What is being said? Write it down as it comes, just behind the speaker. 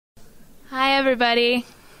Hi, everybody.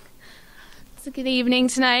 It's a good evening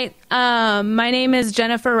tonight. My name is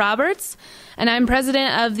Jennifer Roberts, and I'm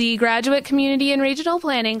president of the Graduate Community and Regional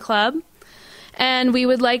Planning Club. And we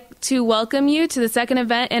would like to welcome you to the second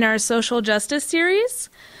event in our social justice series,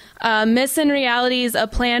 Myths and Realities, A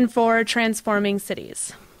Plan for Transforming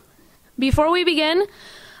Cities. Before we begin,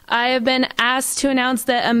 I have been asked to announce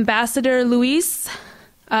that Ambassador Luis,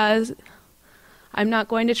 I'm not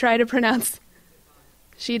going to try to pronounce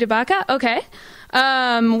Shidabaka, okay,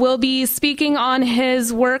 will be speaking on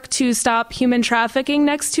his work to stop human trafficking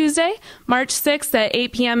next Tuesday, March 6th at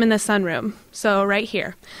 8 p.m. in the Sunroom, so right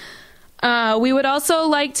here. We would also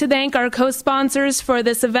like to thank our co-sponsors for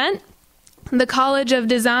this event, the College of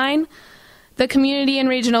Design, the Community and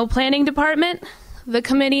Regional Planning Department, the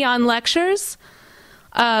Committee on Lectures,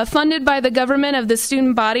 funded by the government of the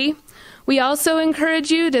student body. We also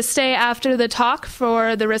encourage you to stay after the talk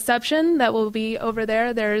for the reception that will be over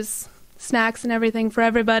there. There's snacks and everything for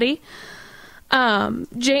everybody.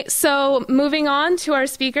 So moving on to our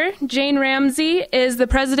speaker, Jane Ramsey is the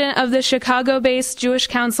president of the Chicago-based Jewish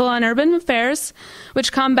Council on Urban Affairs,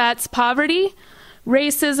 which combats poverty,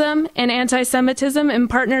 racism, and anti-Semitism in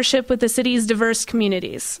partnership with the city's diverse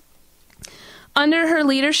communities. Under her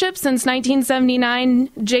leadership since 1979,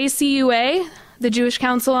 JCUA, the Jewish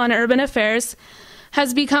Council on Urban Affairs,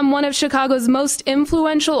 has become one of Chicago's most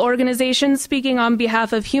influential organizations speaking on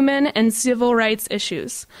behalf of human and civil rights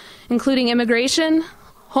issues, including immigration,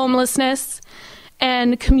 homelessness,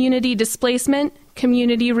 and community displacement,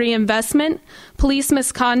 community reinvestment, police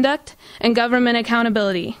misconduct, and government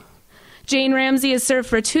accountability. Jane Ramsey has served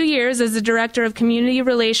for 2 years as the Director of Community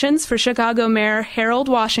Relations for Chicago Mayor Harold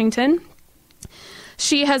Washington.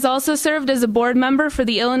 She has also served as a board member for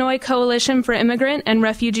the Illinois Coalition for Immigrant and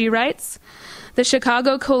Refugee Rights, the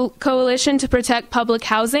Chicago Coalition to Protect Public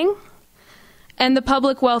Housing, and the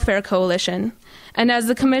Public Welfare Coalition, and as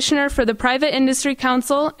the commissioner for the Private Industry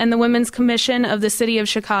Council and the Women's Commission of the City of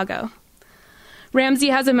Chicago. Ramsey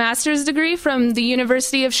has a master's degree from the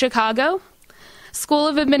University of Chicago, School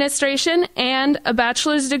of Administration, and a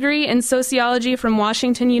bachelor's degree in sociology from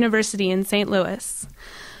Washington University in St. Louis.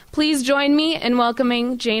 Please join me in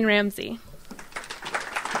welcoming Jane Ramsey.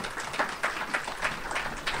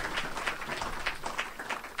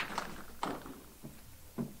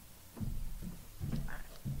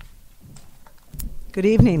 Good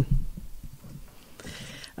evening.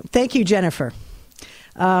 Thank you, Jennifer,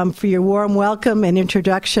 for your warm welcome and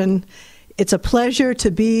introduction. It's a pleasure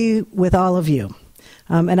to be with all of you.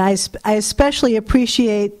 And I especially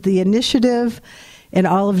appreciate the initiative and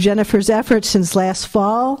all of Jennifer's efforts since last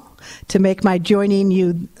fall to make my joining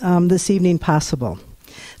you this evening possible.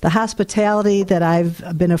 The hospitality that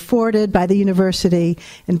I've been afforded by the university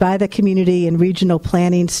and by the community and regional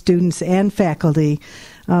planning students and faculty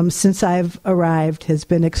since I've arrived has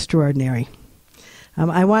been extraordinary.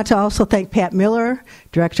 I want to also thank Pat Miller,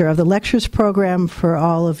 Director of the Lectures Program, for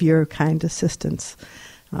all of your kind assistance.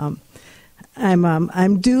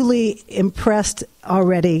 I'm duly impressed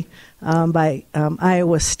already by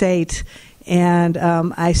Iowa State, and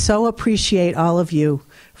I so appreciate all of you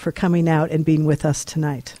for coming out and being with us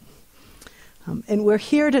tonight. And we're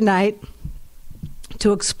here tonight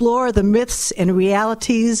to explore the myths and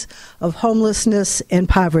realities of homelessness and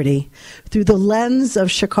poverty through the lens of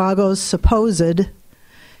Chicago's supposed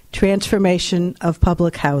transformation of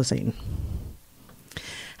public housing.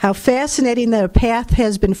 How fascinating that a path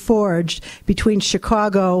has been forged between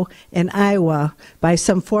Chicago and Iowa by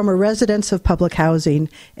some former residents of public housing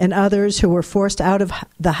and others who were forced out of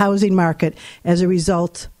the housing market as a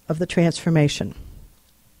result of the transformation.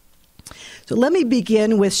 So let me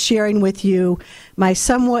begin with sharing with you my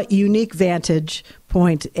somewhat unique vantage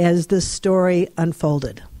point as this story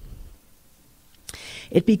unfolded.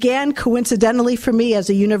 It began coincidentally for me as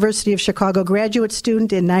a University of Chicago graduate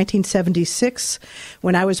student in 1976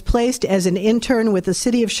 when I was placed as an intern with the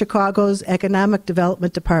City of Chicago's Economic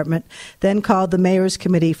Development Department, then called the Mayor's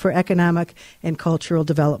Committee for Economic and Cultural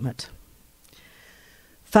Development.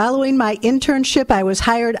 Following my internship, I was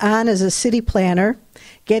hired on as a city planner,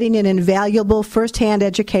 getting an invaluable firsthand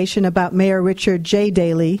education about Mayor Richard J.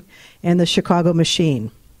 Daley and the Chicago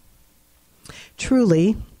machine.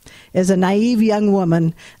 Truly, as a naive young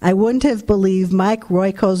woman, I wouldn't have believed Mike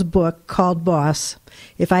Royko's book called Boss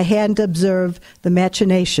if I hadn't observed the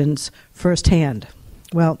machinations firsthand.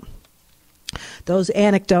 Well, those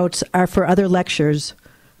anecdotes are for other lectures,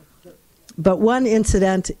 but one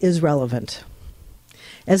incident is relevant.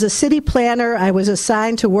 As a city planner, I was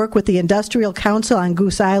assigned to work with the Industrial Council on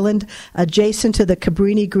Goose Island, adjacent to the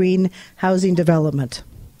Cabrini Green housing development.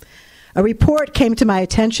 A report came to my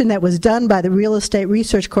attention that was done by the Real Estate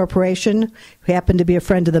Research Corporation, who happened to be a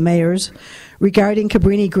friend of the mayor's, regarding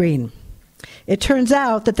Cabrini Green. It turns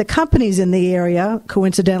out that the companies in the area,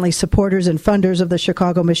 coincidentally supporters and funders of the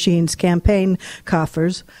Chicago Machine's campaign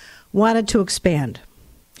coffers, wanted to expand.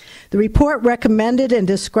 The report recommended and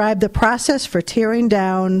described the process for tearing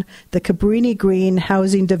down the Cabrini Green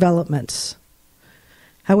housing developments.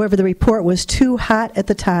 However, the report was too hot at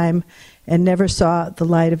the time and never saw the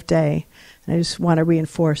light of day. And I just want to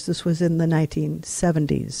reinforce this was in the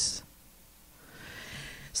 1970s.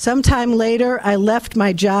 Sometime later, I left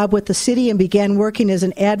my job with the city and began working as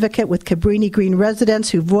an advocate with Cabrini Green residents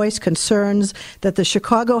who voiced concerns that the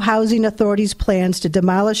Chicago Housing Authority's plans to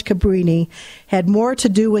demolish Cabrini had more to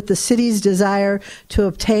do with the city's desire to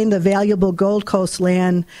obtain the valuable Gold Coast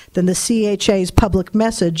land than the CHA's public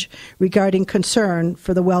message regarding concern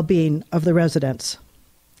for the well-being of the residents.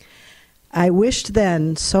 I wished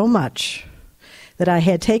then so much that I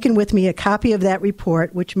had taken with me a copy of that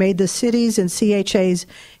report, which made the city's and CHA's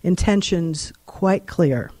intentions quite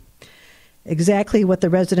clear. Exactly what the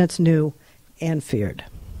residents knew and feared.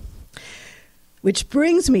 Which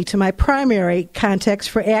brings me to my primary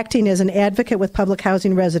context for acting as an advocate with public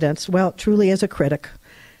housing residents. Well, truly as a critic,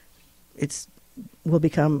 it will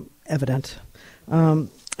become evident,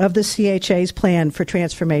 of the CHA's plan for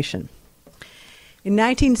transformation. In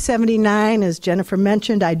 1979, as Jennifer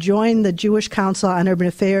mentioned, I joined the Jewish Council on Urban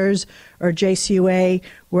Affairs, or JCUA,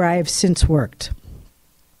 where I have since worked.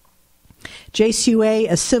 JCUA,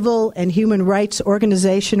 a civil and human rights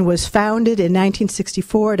organization, was founded in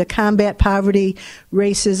 1964 to combat poverty,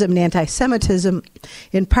 racism, and anti-Semitism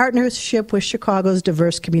in partnership with Chicago's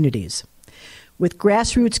diverse communities. With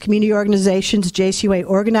grassroots community organizations, JCUA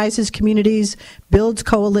organizes communities, builds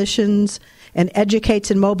coalitions, and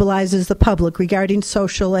educates and mobilizes the public regarding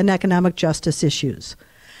social and economic justice issues.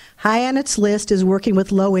 High on its list is working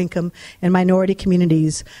with low-income and minority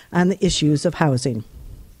communities on the issues of housing.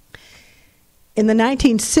 In the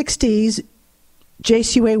 1960s,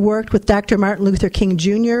 JCUA worked with Dr. Martin Luther King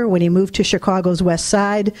Jr. when he moved to Chicago's West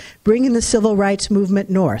Side, bringing the civil rights movement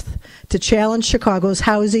north to challenge Chicago's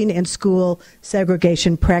housing and school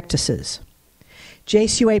segregation practices.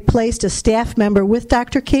 JCUA placed a staff member with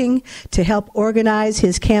Dr. King to help organize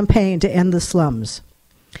his campaign to end the slums.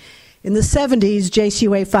 In the 70s,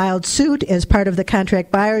 JCUA filed suit as part of the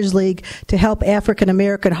Contract Buyers League to help African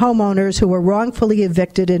American homeowners who were wrongfully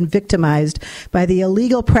evicted and victimized by the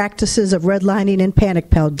illegal practices of redlining and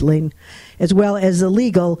panic peddling, as well as the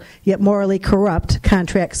legal yet morally corrupt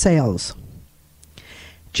contract sales.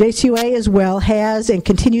 JCUA as well has and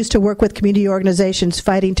continues to work with community organizations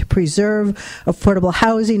fighting to preserve affordable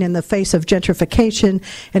housing in the face of gentrification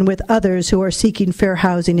and with others who are seeking fair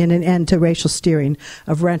housing and an end to racial steering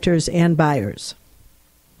of renters and buyers.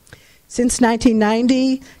 Since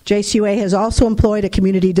 1990, JCUA has also employed a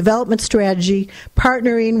community development strategy,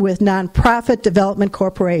 partnering with nonprofit development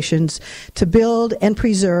corporations to build and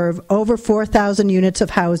preserve over 4,000 units of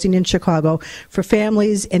housing in Chicago for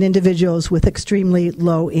families and individuals with extremely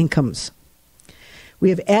low incomes. We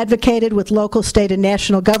have advocated with local, state, and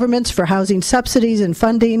national governments for housing subsidies and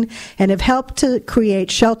funding and have helped to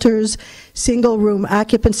create shelters, single-room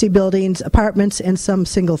occupancy buildings, apartments, and some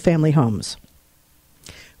single-family homes.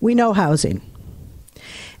 We know housing,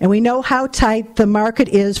 and we know how tight the market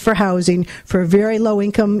is for housing for very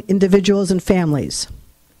low-income individuals and families.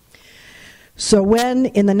 So when,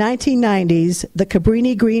 in the 1990s, the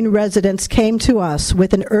Cabrini Green residents came to us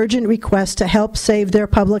with an urgent request to help save their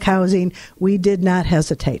public housing, we did not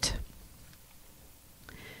hesitate.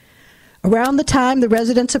 Around the time the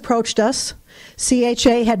residents approached us,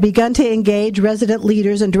 CHA had begun to engage resident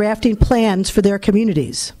leaders in drafting plans for their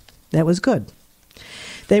communities. That was good.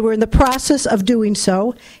 They were in the process of doing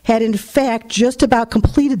so, had in fact just about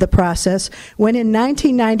completed the process, when in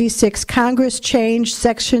 1996 Congress changed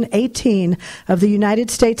Section 18 of the United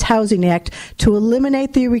States Housing Act to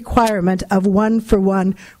eliminate the requirement of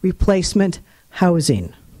one-for-one replacement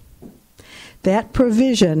housing. That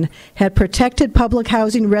provision had protected public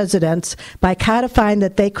housing residents by codifying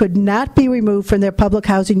that they could not be removed from their public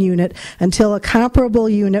housing unit until a comparable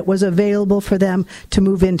unit was available for them to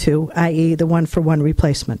move into, i.e. the one-for-one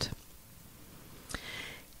replacement.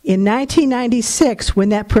 In 1996, when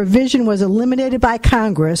that provision was eliminated by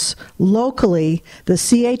Congress, locally, the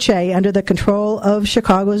CHA, under the control of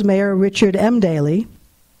Chicago's Mayor Richard M. Daley,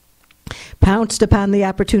 pounced upon the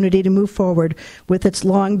opportunity to move forward with its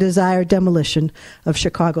long-desired demolition of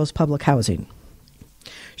Chicago's public housing.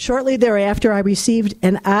 Shortly thereafter, I received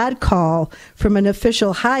an odd call from an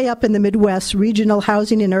official high up in the Midwest Regional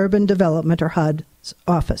Housing and Urban Development, or HUD's,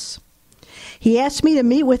 office. He asked me to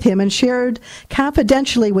meet with him and shared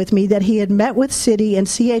confidentially with me that he had met with city and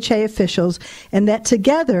CHA officials and that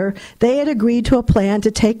together they had agreed to a plan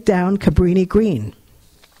to take down Cabrini Green.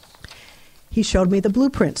 He showed me the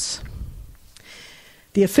blueprints.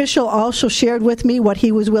 The official also shared with me what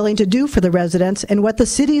he was willing to do for the residents and what the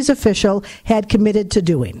city's official had committed to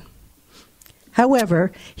doing.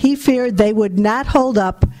 However, he feared they would not hold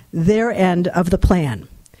up their end of the plan,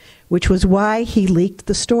 which was why he leaked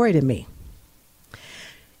the story to me.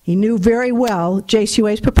 He knew very well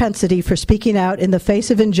JCUA's propensity for speaking out in the face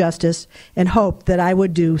of injustice and hoped that I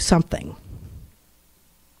would do something.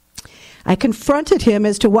 I confronted him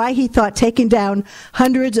as to why he thought taking down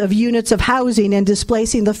hundreds of units of housing and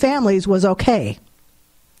displacing the families was okay.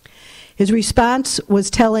 His response was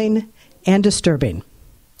telling and disturbing.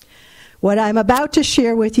 What I'm about to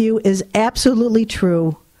share with you is absolutely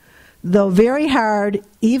true, though very hard,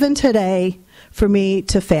 even today, for me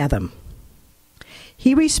to fathom.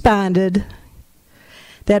 He responded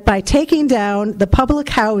that by taking down the public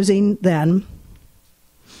housing then,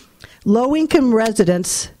 low-income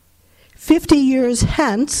residents 50 years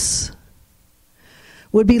hence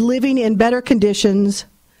would be living in better conditions,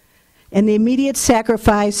 and the immediate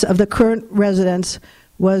sacrifice of the current residents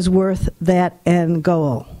was worth that end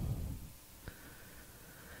goal.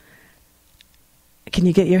 Can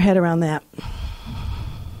you get your head around that?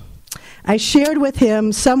 I shared with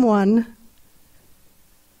him someone,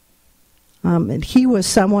 and he was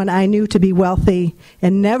someone I knew to be wealthy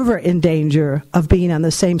and never in danger of being on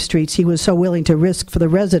the same streets he was so willing to risk for the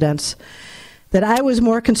residents, that I was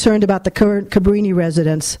more concerned about the current Cabrini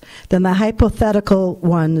residents than the hypothetical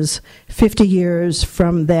ones 50 years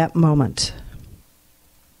from that moment.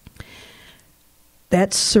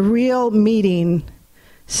 That surreal meeting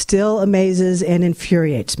still amazes and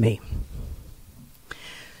infuriates me.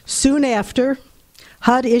 Soon after,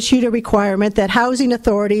 HUD issued a requirement that housing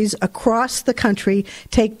authorities across the country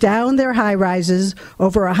take down their high-rises,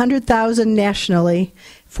 over 100,000 nationally,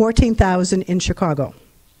 14,000 in Chicago.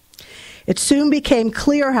 It soon became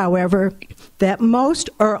clear, however, that most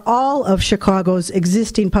or all of Chicago's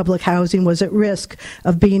existing public housing was at risk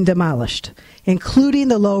of being demolished, including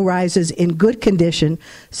the low-rises in good condition,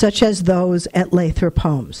 such as those at Lathrop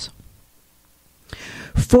Homes.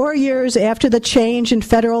 4 years after the change in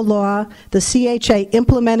federal law, the CHA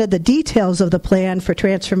implemented the details of the plan for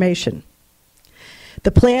transformation.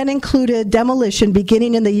 The plan included demolition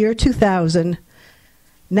beginning in the year 2000,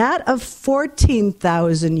 not of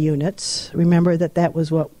 14,000 units, remember that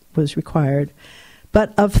was what was required,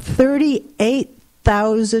 but of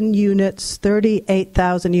 38,000 units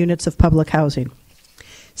of public housing.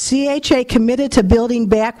 CHA committed to building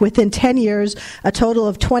back within 10 years a total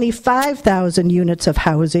of 25,000 units of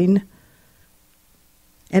housing,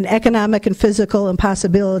 an economic and physical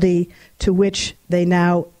impossibility to which they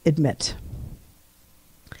now admit.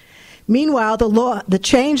 Meanwhile, the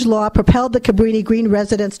change law propelled the Cabrini Green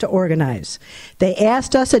residents to organize. They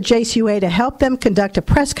asked us at JCUA to help them conduct a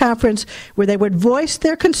press conference where they would voice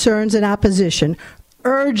their concerns and opposition,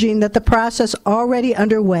 urging that the process already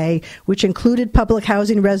underway, which included public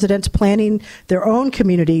housing residents planning their own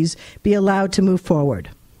communities, be allowed to move forward.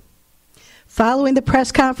 Following the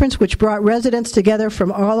press conference, which brought residents together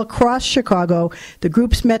from all across Chicago, the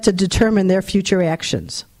groups met to determine their future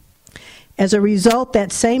actions. As a result,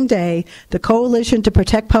 that same day, the Coalition to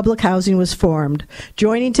Protect Public Housing was formed,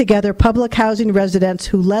 joining together public housing residents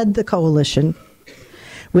who led the coalition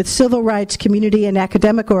with civil rights, community, and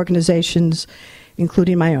academic organizations,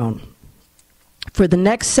 including my own. For the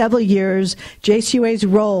next several years, JCUA's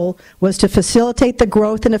role was to facilitate the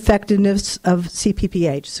growth and effectiveness of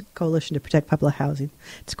CPPH, Coalition to Protect Public Housing.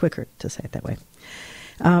 It's quicker to say it that way.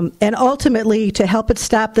 And ultimately to help it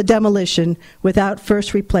stop the demolition without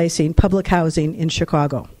first replacing public housing in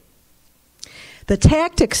Chicago. The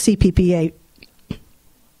tactics CPPA...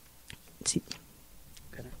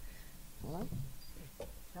 Hello?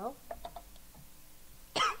 No?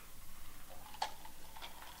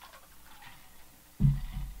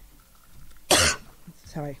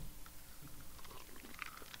 Sorry.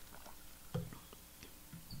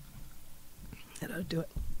 That'll do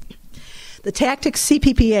it. The tactics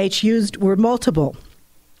CPPH used were multiple.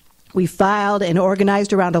 We filed and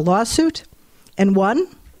organized around a lawsuit and won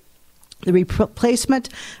the replacement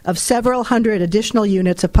of several hundred additional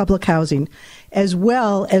units of public housing, as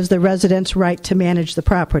well as the residents' right to manage the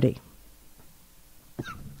property.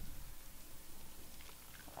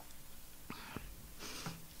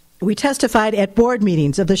 We testified at board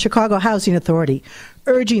meetings of the Chicago Housing Authority,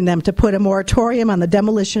 urging them to put a moratorium on the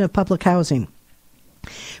demolition of public housing.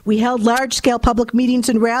 We held large-scale public meetings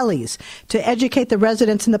and rallies to educate the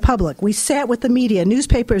residents and the public. We sat with the media,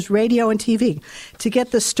 newspapers, radio, and TV to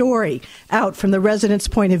get the story out from the residents'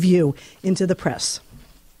 point of view into the press.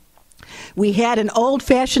 We had an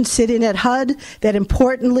old-fashioned sit-in at HUD that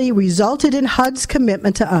importantly resulted in HUD's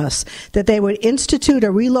commitment to us that they would institute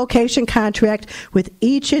a relocation contract with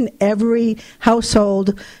each and every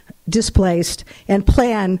household displaced and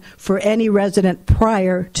plan for any resident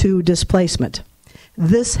prior to displacement.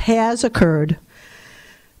 This has occurred,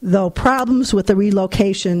 though problems with the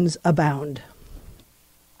relocations abound.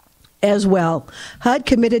 As well, HUD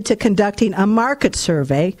committed to conducting a market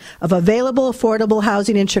survey of available affordable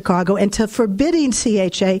housing in Chicago and to forbidding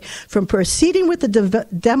CHA from proceeding with the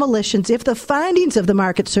demolitions if the findings of the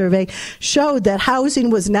market survey showed that housing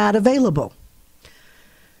was not available.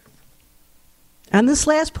 On this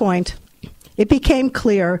last point, it became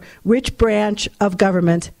clear which branch of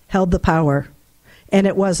government held the power, and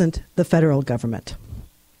it wasn't the federal government.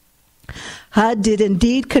 HUD did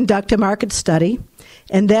indeed conduct a market study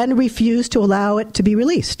and then refused to allow it to be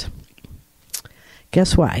released.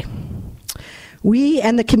 Guess why? We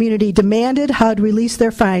and the community demanded HUD release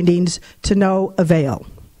their findings to no avail.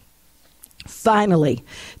 Finally,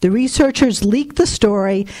 the researchers leaked the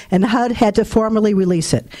story and HUD had to formally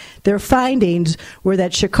release it. Their findings were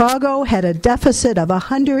that Chicago had a deficit of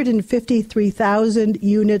 153,000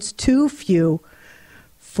 units too few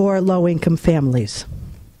for low-income families.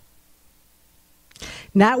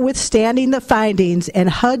 Notwithstanding the findings and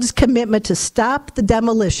HUD's commitment to stop the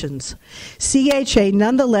demolitions, CHA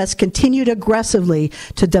nonetheless continued aggressively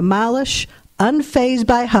to demolish, unfazed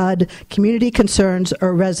by HUD, community concerns,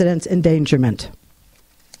 or residents' endangerment.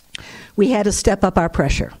 We had to step up our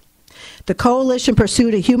pressure. The coalition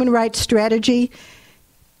pursued a human rights strategy.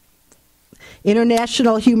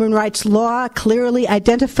 International human rights law clearly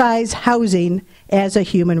identifies housing as a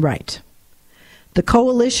human right. The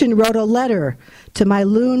coalition wrote a letter to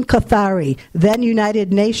Mylun Kothari, then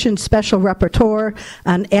United Nations Special Rapporteur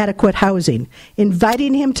on Adequate Housing,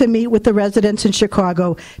 inviting him to meet with the residents in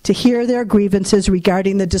Chicago to hear their grievances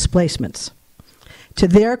regarding the displacements. To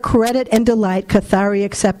their credit and delight, Kothari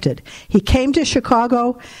accepted. He came to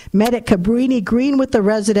Chicago, met at Cabrini Green with the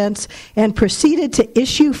residents, and proceeded to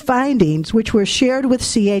issue findings which were shared with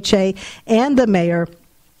CHA and the mayor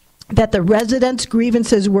that the residents'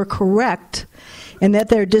 grievances were correct and that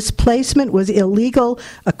their displacement was illegal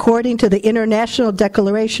according to the International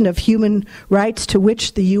Declaration of Human Rights, to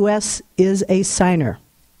which the U.S. is a signer.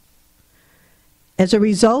 As a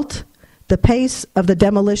result, the pace of the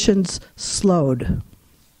demolitions slowed.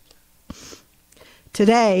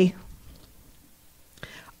 Today,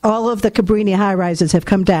 all of the Cabrini high-rises have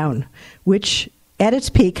come down, which at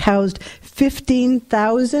its peak housed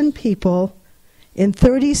 15,000 people in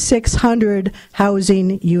 3,600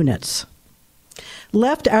 housing units.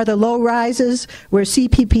 Left are the low-rises where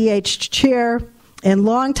CPPH chair and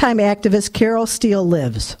longtime activist Carol Steele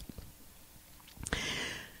lives.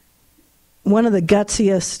 One of the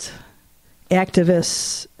gutsiest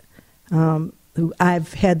activists who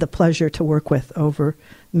I've had the pleasure to work with over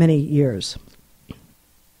many years.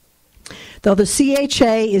 Though the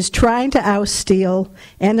CHA is trying to oust Steele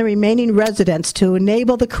and the remaining residents to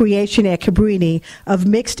enable the creation at Cabrini of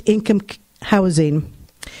mixed-income housing,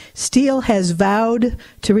 Steele has vowed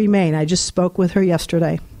to remain. I just spoke with her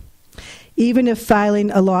yesterday, even if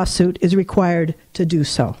filing a lawsuit is required to do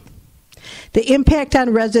so. The impact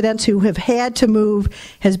on residents who have had to move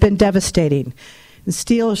has been devastating. And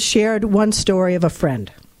Steele shared one story of a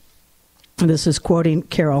friend. And this is quoting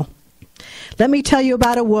Carol. "Let me tell you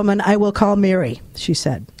about a woman I will call Mary," she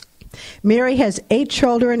said. Mary has 8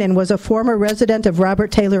 children and was a former resident of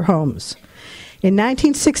Robert Taylor Homes. In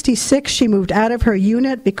 1966, she moved out of her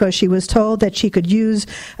unit because she was told that she could use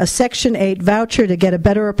a Section 8 voucher to get a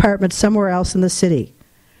better apartment somewhere else in the city.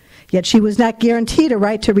 Yet she was not guaranteed a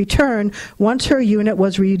right to return once her unit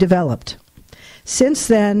was redeveloped. Since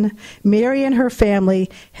then, Mary and her family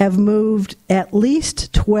have moved at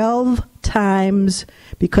least 12 times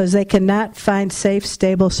because they cannot find safe,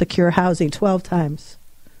 stable, secure housing. 12 times.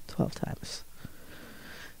 12 times.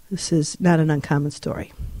 This is not an uncommon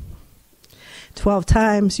story. 12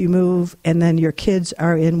 times you move, and then your kids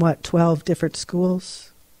are in, 12 different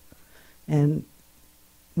schools? And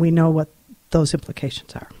we know what those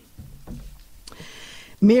implications are.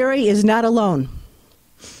 Mary is not alone.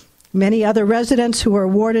 Many other residents who are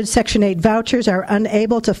awarded Section 8 vouchers are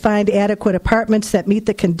unable to find adequate apartments that meet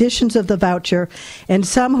the conditions of the voucher, and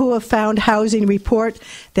some who have found housing report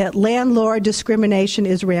that landlord discrimination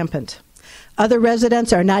is rampant. Other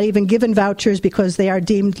residents are not even given vouchers because they are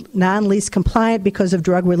deemed non-lease compliant because of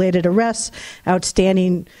drug-related arrests,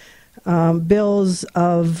 outstanding bills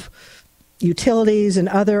of utilities, and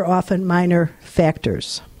other often minor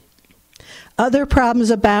factors. Other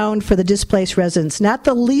problems abound for the displaced residents, not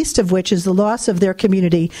the least of which is the loss of their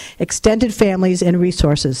community, extended families, and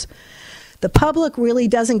resources. The public really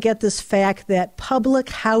doesn't get this fact that public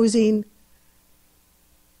housing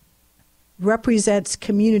represents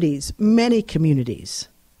communities, many communities.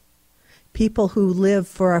 People who live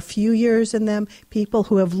for a few years in them, people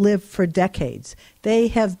who have lived for decades. They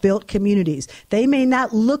have built communities. They may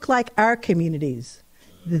not look like our communities.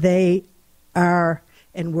 They are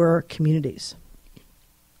and were communities.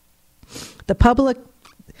 The public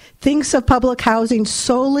thinks of public housing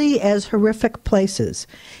solely as horrific places.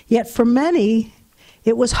 Yet for many,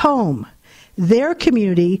 it was home, their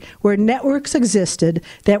community where networks existed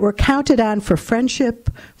that were counted on for friendship,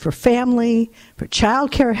 for family, for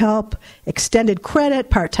child care help, extended credit,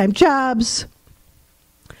 part-time jobs.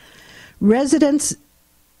 Residents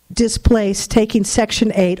displaced taking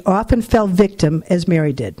Section 8 often fell victim, as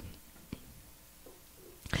Mary did.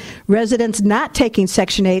 Residents not taking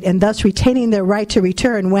Section 8 and thus retaining their right to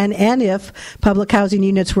return when and if public housing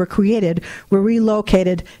units were created were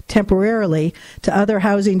relocated temporarily to other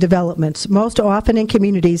housing developments, most often in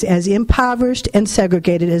communities as impoverished and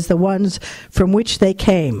segregated as the ones from which they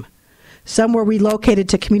came. Some were relocated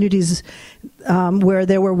to communities where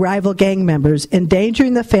there were rival gang members,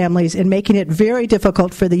 endangering the families and making it very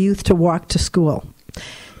difficult for the youth to walk to school,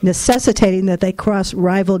 necessitating that they cross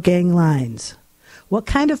rival gang lines. What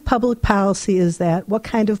kind of public policy is that? What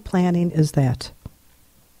kind of planning is that?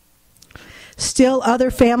 Still, other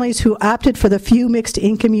families who opted for the few mixed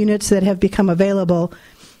income units that have become available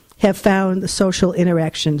have found the social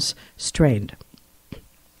interactions strained.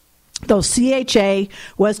 Though CHA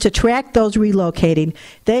was to track those relocating,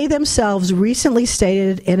 they themselves recently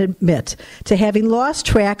stated and admit to having lost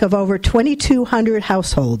track of over 2,200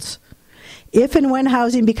 households. If and when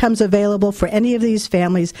housing becomes available for any of these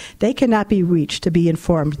families, they cannot be reached to be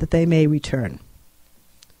informed that they may return.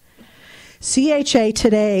 CHA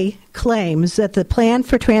today claims that the plan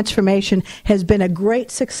for transformation has been a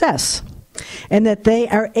great success and that they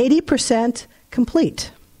are 80%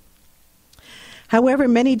 complete. However,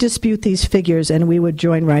 many dispute these figures, and we would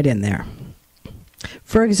join right in there.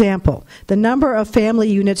 For example, the number of family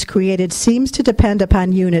units created seems to depend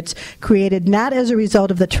upon units created not as a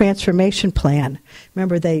result of the transformation plan.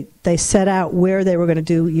 Remember, they set out where they were going to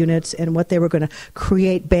do units and what they were going to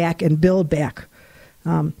create back and build back.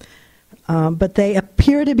 But they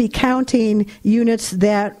appear to be counting units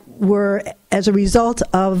that were as a result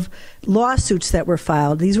of lawsuits that were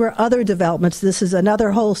filed. These were other developments. This is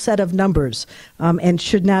another whole set of numbers and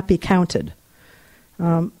should not be counted.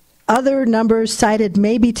 Other numbers cited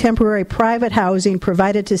may be temporary private housing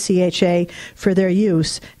provided to CHA for their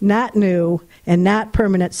use, not new and not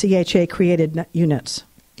permanent CHA-created units.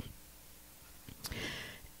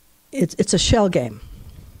 It's a shell game.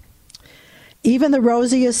 Even the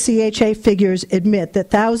rosiest CHA figures admit that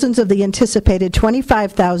thousands of the anticipated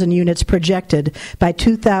 25,000 units projected by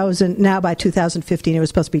 2015, it was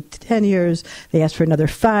supposed to be 10 years, they asked for another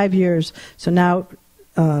 5 years, so now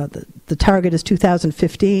the target is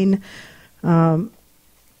 2015,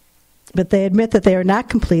 but they admit that they are not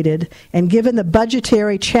completed, and given the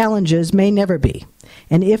budgetary challenges, may never be.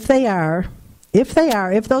 And if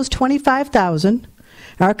those 25,000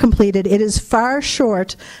 are completed, it is far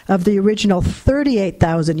short of the original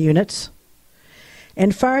 38,000 units,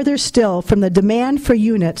 and farther still from the demand for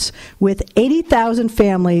units with 80,000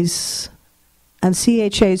 families on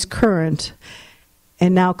CHA's current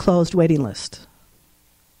and now closed waiting list.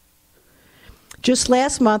 Just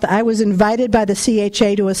last month, I was invited by the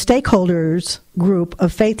CHA to a stakeholders group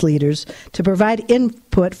of faith leaders to provide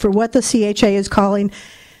input for what the CHA is calling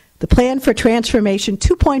the Plan for Transformation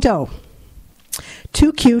 2.0.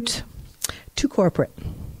 Too cute, too corporate.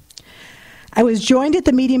 I was joined at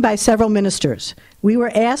the meeting by several ministers. We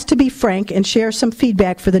were asked to be frank and share some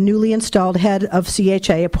feedback for the newly installed head of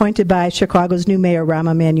CHA appointed by Chicago's new mayor, Rahm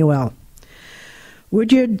Emanuel.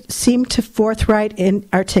 Woodyard seemed to forthright and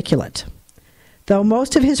articulate, though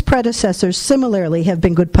most of his predecessors similarly have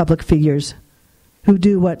been good public figures who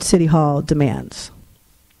do what City Hall demands.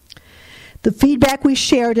 The feedback we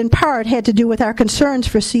shared in part had to do with our concerns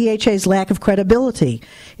for CHA's lack of credibility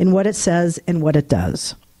in what it says and what it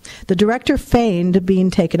does. The director feigned being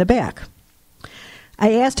taken aback.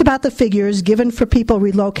 I asked about the figures given for people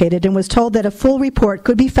relocated and was told that a full report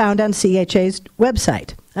could be found on CHA's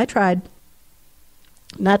website. I tried.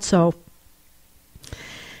 Not so.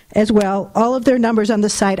 as well. All of their numbers on the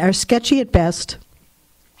site are sketchy at best.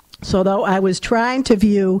 So though I was trying to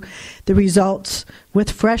view the results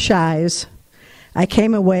with fresh eyes, I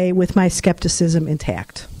came away with my skepticism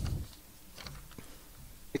intact.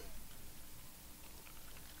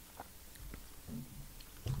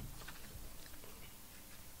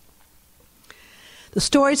 The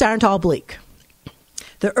stories aren't all bleak.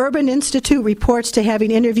 The Urban Institute reports to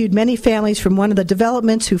having interviewed many families from one of the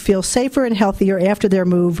developments who feel safer and healthier after their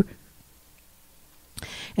move,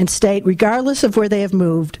 and state, regardless of where they have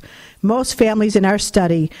moved, most families in our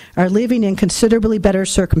study are living in considerably better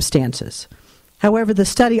circumstances. However, the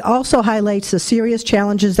study also highlights the serious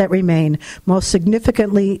challenges that remain, most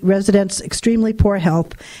significantly residents' extremely poor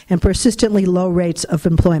health and persistently low rates of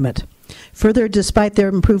employment. Further, despite their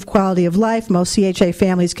improved quality of life, most CHA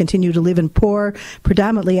families continue to live in poor,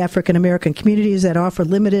 predominantly African American communities that offer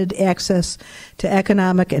limited access to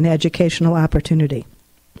economic and educational opportunity.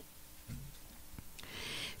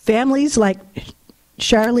 Families like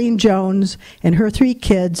Charlene Jones and her 3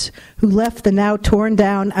 kids, who left the now torn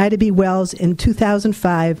down Ida B. Wells in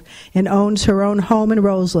 2005 and owns her own home in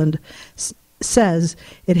Roseland, says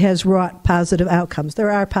it has wrought positive outcomes. There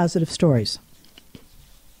are positive stories.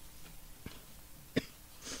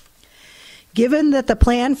 Given that the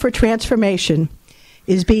plan for transformation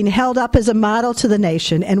is being held up as a model to the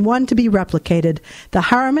nation and one to be replicated, the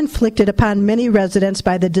harm inflicted upon many residents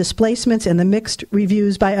by the displacements and the mixed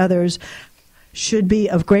reviews by others should be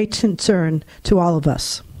of great concern to all of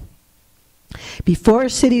us. Before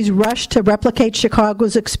cities rush to replicate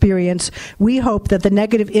Chicago's experience, we hope that the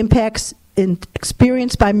negative impacts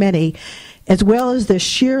experienced by many, as well as the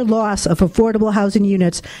sheer loss of affordable housing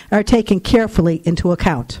units, are taken carefully into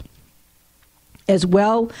account. As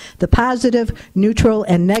well, the positive, neutral,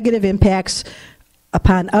 and negative impacts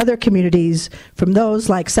upon other communities, from those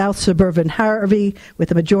like South Suburban Harvey,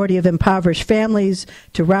 with a majority of impoverished families,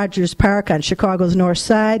 to Rogers Park on Chicago's north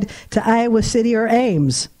side, to Iowa City or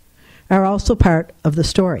Ames, are also part of the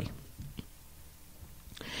story.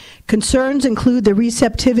 Concerns include the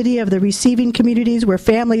receptivity of the receiving communities, where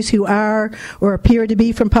families who are or appear to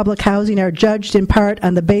be from public housing are judged in part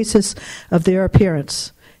on the basis of their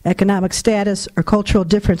appearance, economic status, or cultural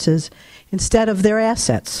differences instead of their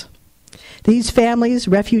assets. These families,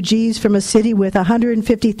 refugees from a city with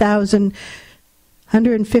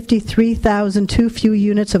 153,000 too few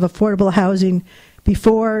units of affordable housing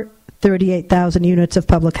before 38,000 units of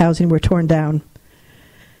public housing were torn down.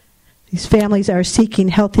 These families are seeking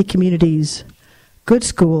healthy communities, good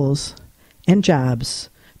schools, and jobs,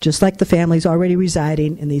 just like the families already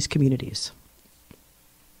residing in these communities.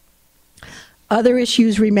 Other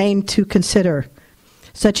issues remain to consider,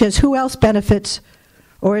 such as who else benefits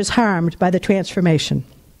or is harmed by the transformation.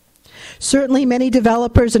 Certainly, many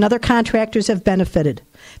developers and other contractors have benefited.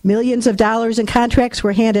 Millions of dollars in contracts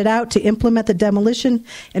were handed out to implement the demolition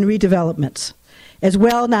and redevelopments. As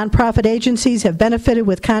well, nonprofit agencies have benefited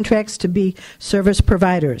with contracts to be service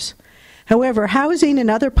providers. However, housing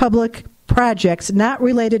and other public projects not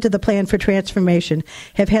related to the plan for transformation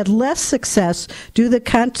have had less success due to the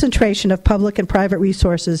concentration of public and private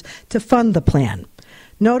resources to fund the plan.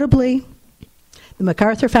 Notably, the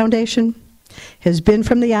MacArthur Foundation has been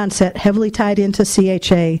from the onset heavily tied into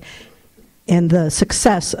CHA and the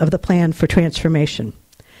success of the plan for transformation.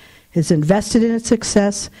 It has invested in its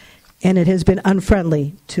success, and it has been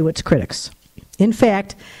unfriendly to its critics. In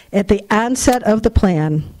fact, at the onset of the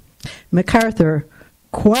plan, MacArthur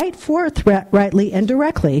quite forthrightly and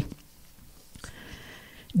directly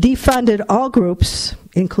defunded all groups,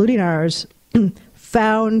 including ours,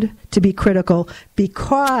 found to be critical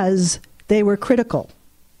because they were critical.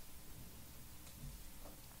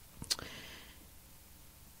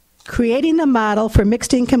 Creating the model for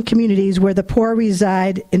mixed-income communities where the poor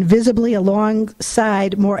reside invisibly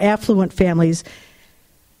alongside more affluent families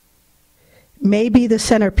may be the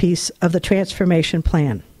centerpiece of the transformation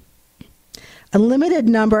plan. A limited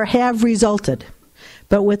number have resulted,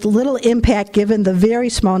 but with little impact given the very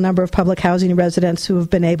small number of public housing residents who have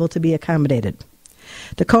been able to be accommodated.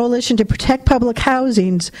 The Coalition to Protect Public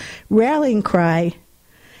Housing's rallying cry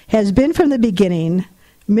has been from the beginning,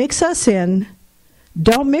 mix us in,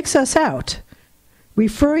 don't mix us out,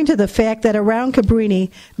 referring to the fact that around Cabrini,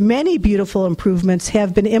 many beautiful improvements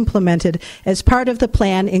have been implemented as part of the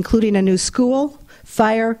plan, including a new school,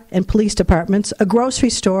 fire and police departments, a grocery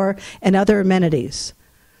store, and other amenities.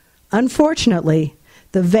 Unfortunately,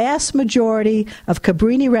 the vast majority of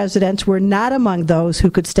Cabrini residents were not among those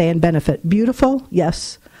who could stay and benefit. Beautiful?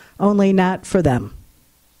 Yes, only not for them.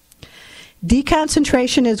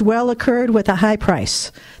 Deconcentration as well occurred with a high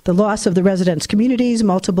price. The loss of the residents' communities,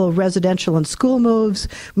 multiple residential and school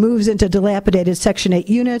moves into dilapidated Section 8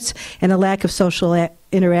 units, and a lack of social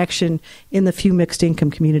interaction in the few mixed-income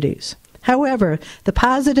communities. However, the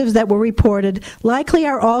positives that were reported likely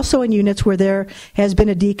are also in units where there has been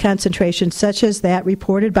a deconcentration, such as that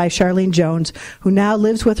reported by Charlene Jones, who now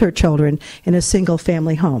lives with her children in a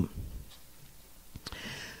single-family home.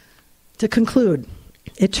 To conclude,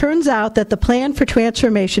 it turns out that the plan for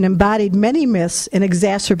transformation embodied many myths and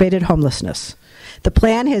exacerbated homelessness. The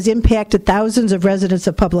plan has impacted thousands of residents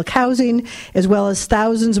of public housing, as well as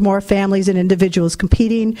thousands more families and individuals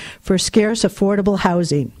competing for scarce, affordable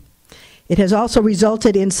housing. It has also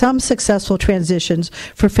resulted in some successful transitions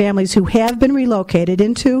for families who have been relocated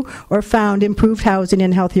into or found improved housing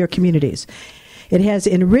in healthier communities. It has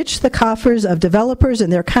enriched the coffers of developers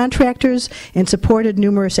and their contractors and supported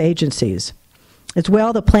numerous agencies. As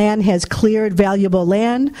well, the plan has cleared valuable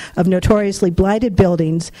land of notoriously blighted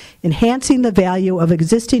buildings, enhancing the value of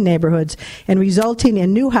existing neighborhoods and resulting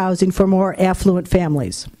in new housing for more affluent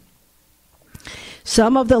families.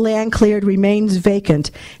 Some of the land cleared remains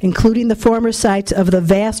vacant, including the former sites of the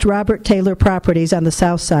vast Robert Taylor properties on the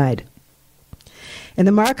south side. And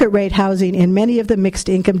the market rate housing in many of the mixed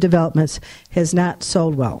income developments has not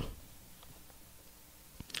sold well.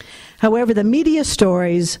 However, the media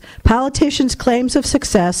stories, politicians' claims of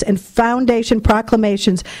success, and foundation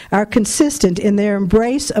proclamations are consistent in their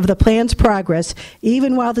embrace of the plan's progress,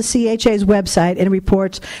 even while the CHA's website and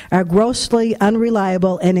reports are grossly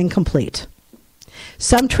unreliable and incomplete.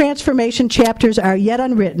 Some transformation chapters are yet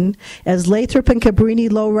unwritten, as Lathrop and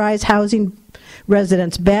Cabrini low-rise housing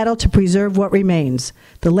residents battle to preserve what remains,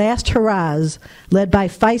 the last hurrahs led by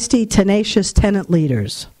feisty, tenacious tenant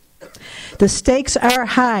leaders. The stakes are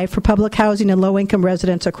high for public housing and low-income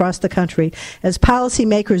residents across the country as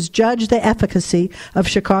policymakers judge the efficacy of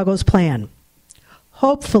Chicago's plan.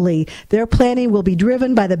 Hopefully, their planning will be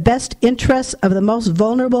driven by the best interests of the most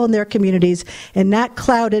vulnerable in their communities and not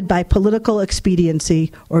clouded by political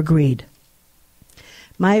expediency or greed.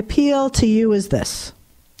 My appeal to you is this.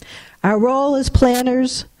 Our role as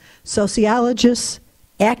planners, sociologists,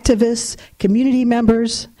 activists, community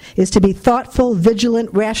members, is to be thoughtful, vigilant,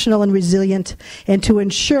 rational, and resilient, and to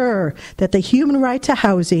ensure that the human right to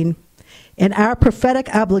housing and our prophetic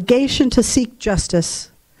obligation to seek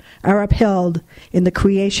justice are upheld in the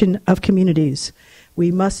creation of communities.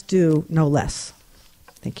 We must do no less.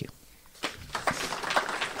 Thank you.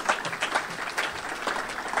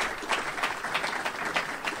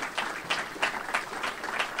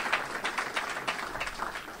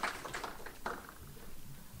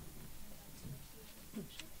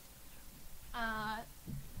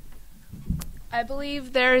 I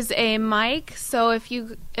believe there's a mic, so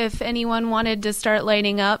if anyone wanted to start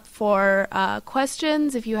lining up for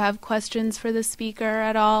questions, if you have questions for the speaker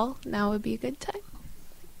at all, now would be a good time.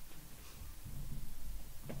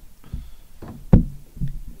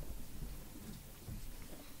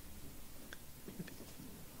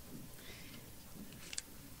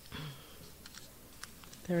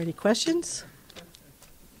 Are there any questions?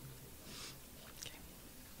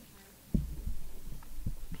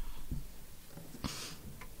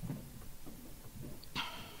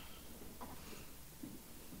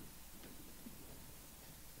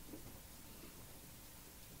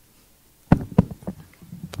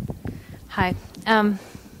 Hi.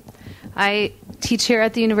 I teach here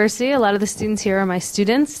at the university. A lot of the students here are my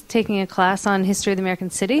students taking a class on history of the American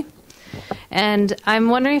city. And I'm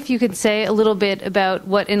wondering if you could say a little bit about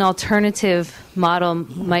what an alternative model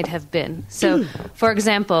might have been. So, for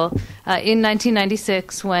example, in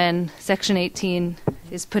 1996, when Section 18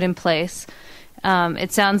 is put in place,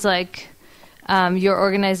 it sounds like your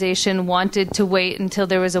organization wanted to wait until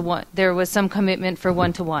there was some commitment for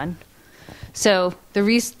one-to-one. So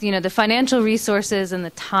the financial resources and the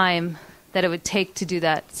time that it would take to do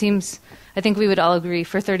that seems, I think we would all agree,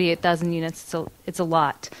 for 38,000 units, it's a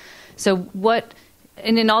lot. So what,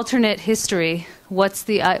 in an alternate history, what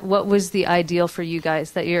was the ideal for you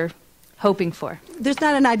guys that you're hoping for? There's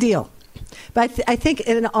not an ideal. But I think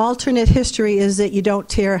an alternate history is that you don't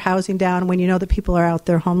tear housing down when you know that people are out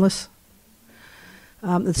there homeless.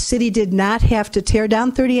 The city did not have to tear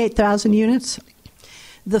down 38,000 units.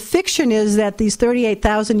 The fiction is that these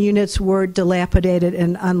 38,000 units were dilapidated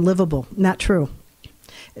and unlivable. Not true.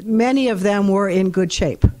 Many of them were in good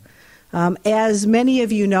shape. As many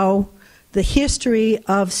of you know, the history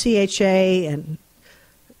of CHA and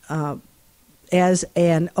as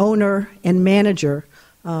an owner and manager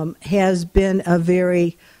has been a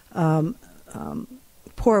very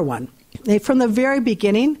poor one. From the very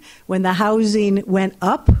beginning, when the housing went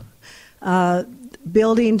up, The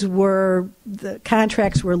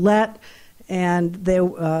contracts were let, and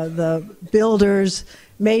the builders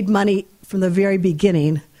made money from the very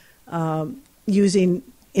beginning using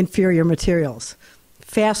inferior materials.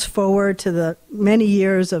 Fast forward to the many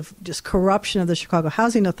years of just corruption of the Chicago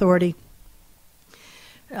Housing Authority.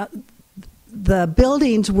 The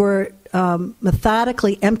buildings were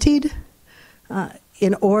methodically emptied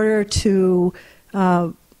in order to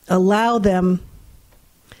allow them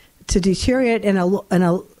to deteriorate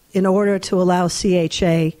in order to allow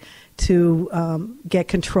CHA to get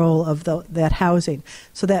control of that housing.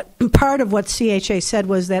 So that part of what CHA said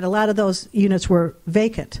was that a lot of those units were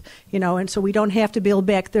vacant, and so we don't have to build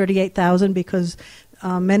back 38,000 because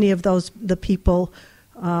many of the people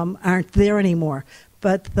aren't there anymore.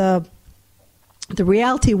 But the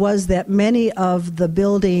reality was that many of the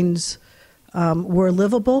buildings were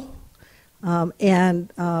livable, and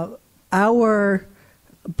our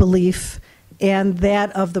belief and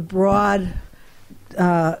that of the broad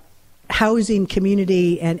housing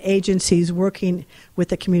community and agencies working with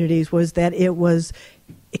the communities was that it was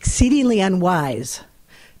exceedingly unwise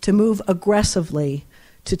to move aggressively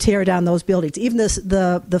to tear down those buildings. Even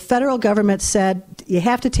the federal government said you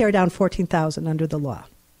have to tear down 14,000 under the law.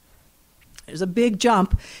 There's a big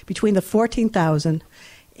jump between the 14,000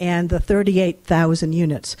 and the 38,000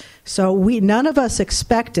 units. So none of us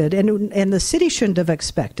expected, and the city shouldn't have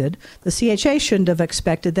expected, the CHA shouldn't have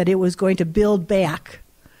expected that it was going to build back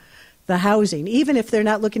the housing, even if they're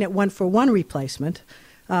not looking at one-for-one replacement.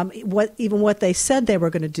 Even what they said they were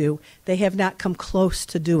going to do, they have not come close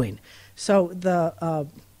to doing. So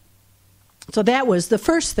so that was the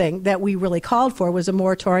first thing that we really called for, was a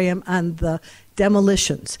moratorium on the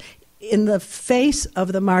demolitions in the face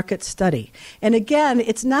of the market study. And again,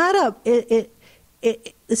 it's not this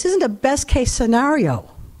isn't a best case scenario.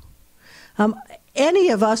 Any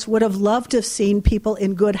of us would have loved to have seen people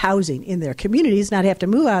in good housing in their communities, not have to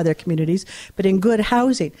move out of their communities, but in good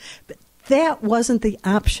housing. But that wasn't the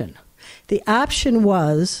option. The option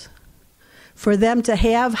was for them to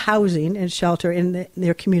have housing and shelter in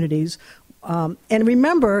their communities. And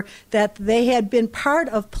remember that they had been part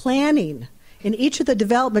of planning. In each of the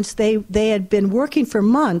developments, they had been working for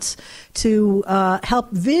months to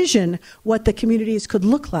help vision what the communities could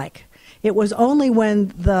look like. It was only when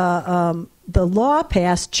the law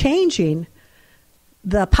passed changing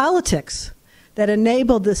the politics that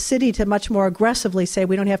enabled the city to much more aggressively say,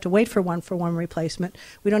 we don't have to wait for one-for-one replacement.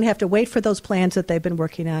 We don't have to wait for those plans that they've been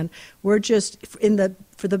working on. We're just,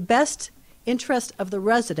 for the best interest of the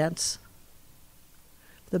residents,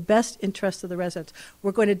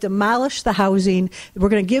 we're going to demolish the housing. We're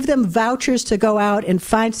going to give them vouchers to go out and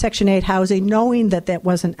find Section 8 housing, knowing that that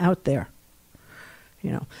wasn't out there.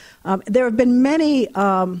 There have been many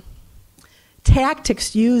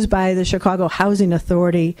tactics used by the Chicago Housing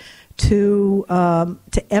Authority to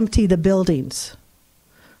empty the buildings,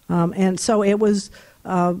 and so it was.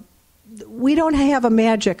 We don't have a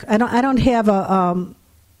magic. I don't have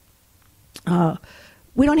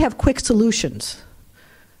we don't have quick solutions.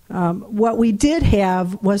 What we did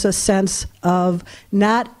have was a sense of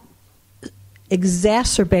not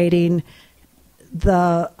exacerbating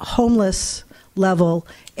the homeless level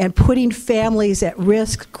and putting families at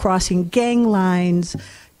risk, crossing gang lines,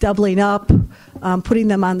 doubling up, putting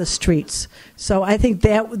them on the streets. So I think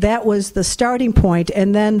that was the starting point.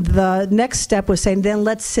 And then the next step was saying, then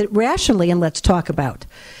let's sit rationally and let's talk about.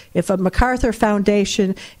 If a MacArthur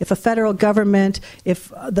Foundation, if a federal government, if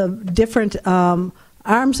the different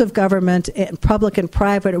arms of government, public and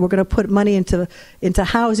private, we're going to put money into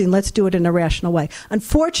housing, let's do it in a rational way.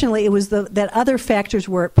 Unfortunately, it was that other factors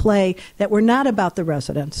were at play that were not about the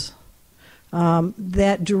residents,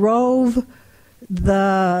 that drove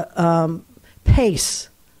the pace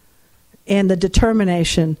and the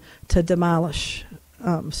determination to demolish.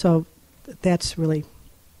 So that's really...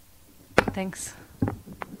 Thanks.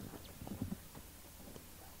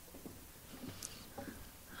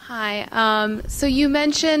 Hi. So you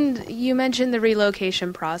mentioned the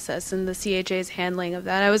relocation process and the CHA's handling of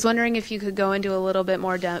that. I was wondering if you could go into a little bit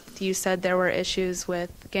more depth. You said there were issues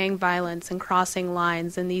with gang violence and crossing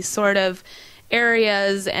lines and these sort of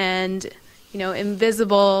areas, and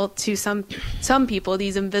invisible to some people,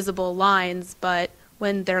 these invisible lines, but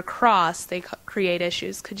when they're crossed, they create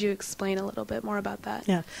issues. Could you explain a little bit more about that?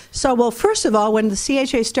 Yeah. So, well, first of all, when the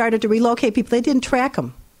CHA started to relocate people, they didn't track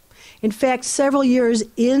them. In fact, several years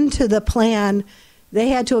into the plan, they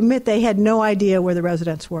had to admit they had no idea where the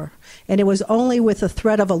residents were. And it was only with the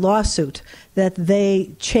threat of a lawsuit that they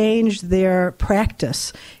changed their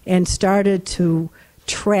practice and started to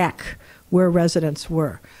track where residents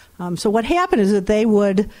were. So what happened is that they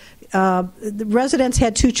would, the residents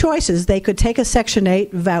had two choices. They could take a Section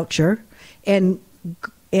 8 voucher and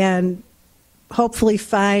hopefully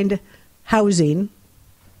find housing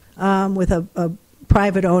with a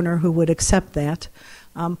private owner who would accept that.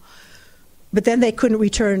 But then they couldn't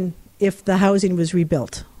return if the housing was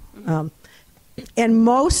rebuilt. And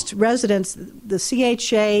most residents, the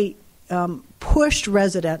CHA pushed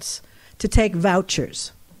residents to take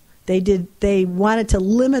vouchers. They wanted to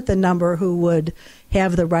limit the number who would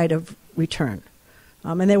have the right of return.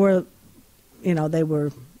 And they were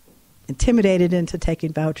intimidated into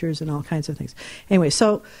taking vouchers and all kinds of things. Anyway,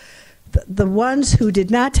 so the ones who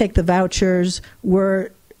did not take the vouchers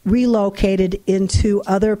were relocated into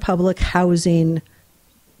other public housing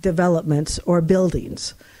developments or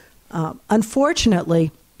buildings.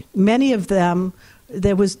 Unfortunately, many of them,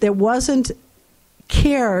 there wasn't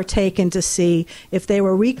care taken to see if they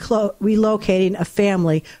were relocating a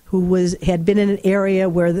family who had been in an area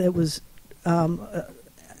where there was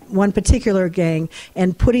one particular gang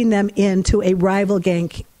and putting them into a rival gang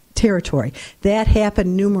territory. That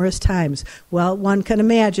happened numerous times. Well, one can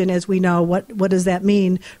imagine, as we know, what does that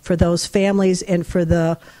mean for those families and for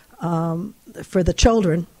the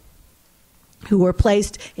children who were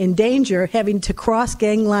placed in danger, having to cross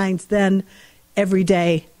gang lines then every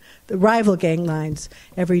day, the rival gang lines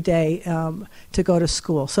every day to go to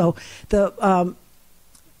school. So the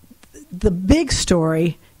big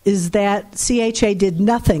story is that CHA did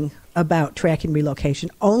nothing about tracking relocation.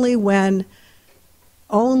 Only when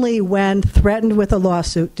threatened with a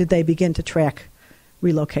lawsuit did they begin to track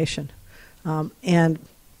relocation, and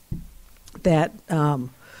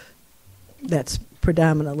that's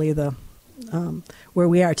predominantly the where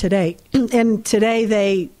we are today. And today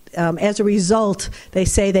they, as a result, they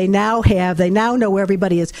say they now know where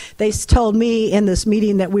everybody is. They told me in this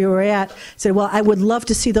meeting that we were at, said, well, I would love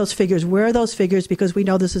to see those figures. Where are those figures? Because we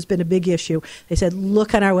know this has been a big issue. They said,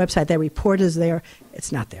 look on our website. That report is there.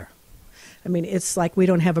 It's not there. I mean, it's like we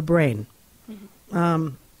don't have a brain.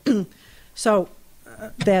 So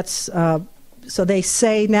they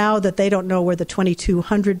say now that they don't know where the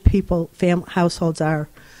 2,200 people, households are.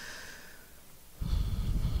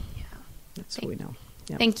 Yeah. That's what we know.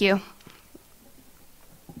 Yeah. Thank you.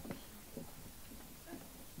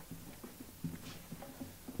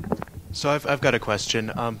 So I've got a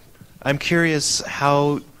question. I'm curious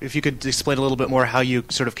if you could explain a little bit more how you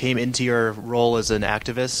sort of came into your role as an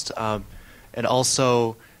activist, and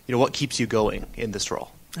also, what keeps you going in this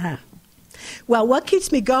role? Well, what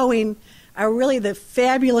keeps me going are really the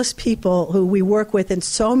fabulous people who we work with in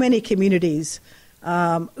so many communities,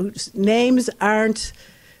 whose names aren't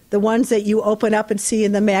the ones that you open up and see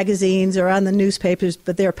in the magazines or on the newspapers,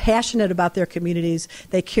 but they're passionate about their communities.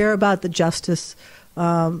 They care about the justice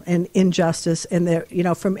and injustice, and they're,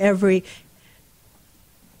 from every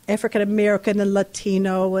African American and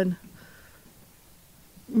Latino and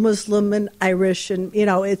Muslim and Irish, and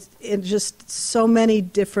it's just so many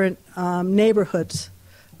different neighborhoods.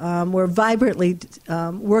 We're vibrantly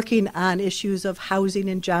working on issues of housing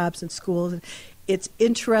and jobs and schools. It's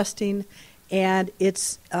interesting, and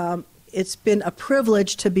it's been a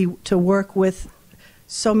privilege to work with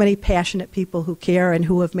so many passionate people who care and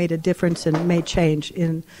who have made a difference and made change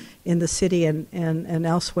in the city and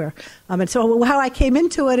elsewhere. And so how I came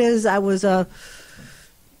into it is I'm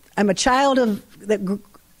a child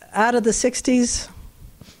out of the 60s,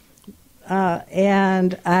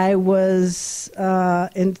 and I was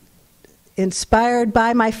inspired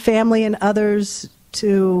by my family and others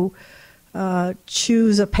to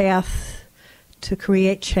choose a path to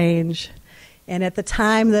create change. And at the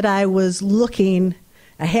time that I was looking,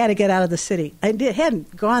 I had to get out of the city. I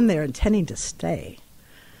hadn't gone there intending to stay.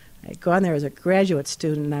 I'd gone there as a graduate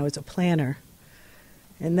student, and I was a planner.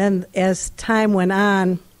 And then as time went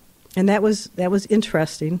on, and that was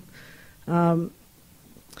interesting, but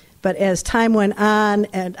as time went on,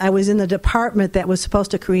 and I was in the department that was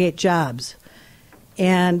supposed to create jobs,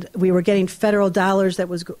 and we were getting federal dollars that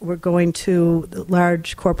were going to the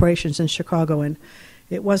large corporations in Chicago, and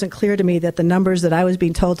it wasn't clear to me that the numbers that I was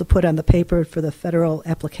being told to put on the paper for the federal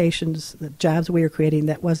applications, the jobs we were creating,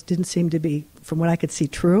 didn't seem to be, from what I could see,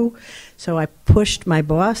 true. So I pushed my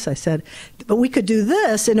boss. I said, but we could do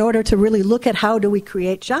this in order to really look at how do we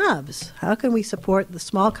create jobs? How can we support the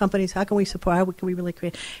small companies? How can we really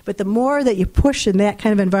create? But the more that you push in that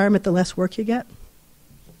kind of environment, the less work you get.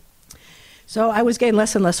 So I was getting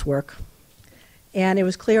less and less work, and it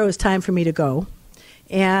was clear it was time for me to go.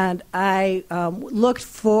 And I looked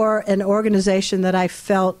for an organization that I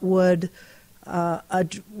felt would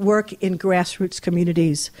work in grassroots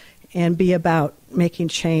communities and be about making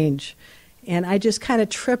change. And I just kind of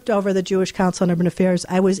tripped over the Jewish Council on Urban Affairs.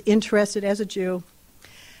 I was interested as a Jew.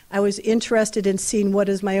 I was interested in seeing what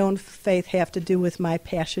does my own faith have to do with my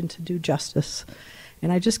passion to do justice.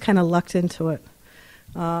 And I just kind of lucked into it.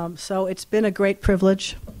 So it's been a great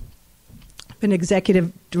privilege. I've been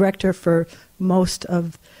executive director for most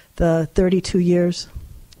of the 32 years.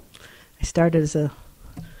 I started as a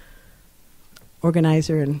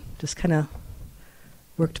organizer and just kind of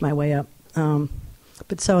worked my way up.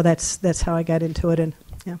 But so that's how I got into it, and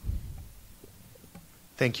yeah.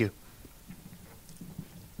 Thank you.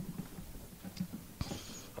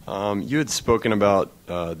 You had spoken about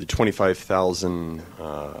the 25,000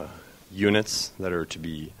 units that are to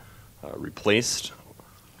be replaced,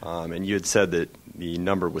 and you had said that the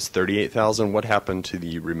number was 38,000. What happened to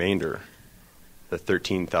the remainder, the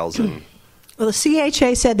 13,000? Well, the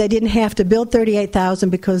CHA said they didn't have to build 38,000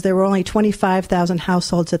 because there were only 25,000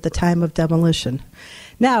 households at the time of demolition.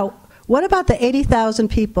 Now, what about the 80,000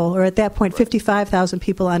 people, or at that point 55,000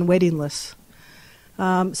 people on waiting lists?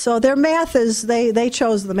 So their math is, they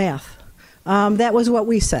chose the math. That was what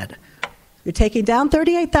we said. You're taking down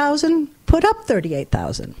 38,000, put up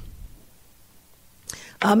 38,000.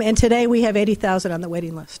 And today we have 80,000 on the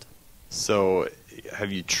waiting list. So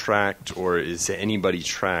have you tracked, or is anybody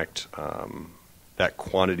tracked that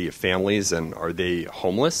quantity of families, and are they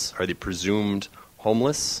homeless? Are they presumed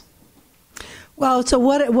homeless? Well, so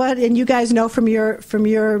what, and you guys know from your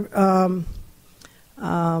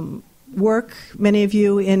work, many of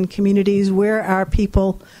you in communities, where are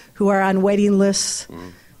people who are on waiting lists?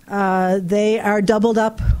 They are doubled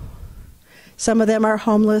up. Some of them are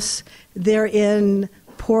homeless. They're in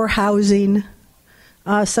poor housing.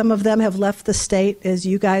 Some of them have left the state, as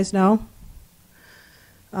you guys know.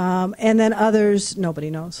 And then others, nobody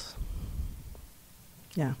knows.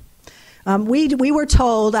 Yeah. We were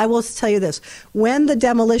told, I will tell you this, when the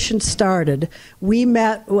demolition started,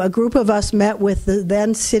 a group of us met with the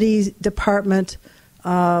then City Department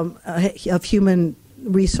of Human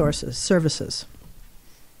Resources, Services.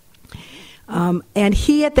 And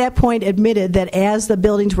he at that point admitted that as the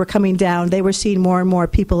buildings were coming down, they were seeing more and more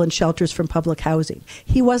people in shelters from public housing.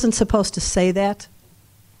 He wasn't supposed to say that.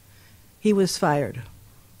 He was fired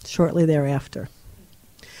shortly thereafter.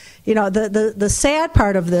 You know, the sad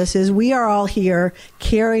part of this is we are all here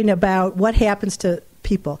caring about what happens to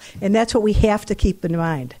people, and that's what we have to keep in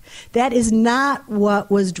mind. That is not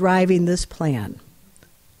what was driving this plan.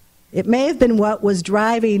 It may have been what was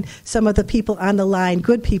driving some of the people on the line,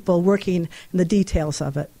 good people working in the details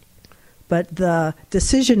of it. But the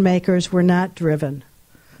decision makers were not driven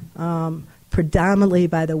predominantly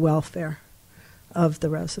by the welfare of the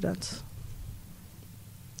residents.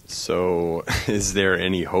 So is there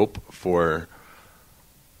any hope for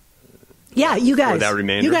you guys, for that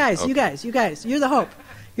remainder? You guys, you're the hope.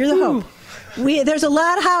 You're the hope. There's a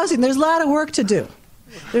lot of housing. There's a lot of work to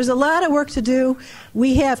do.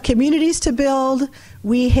 We have communities to build.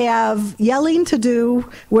 We have yelling to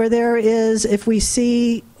do where there is, if we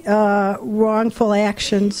see wrongful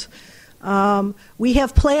actions. We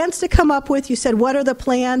have plans to come up with. You said, what are the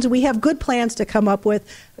plans? We have good plans to come up with.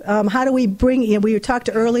 How do we bring, we talked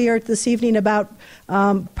earlier this evening about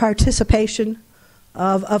participation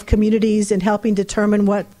of communities and helping determine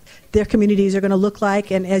what their communities are going to look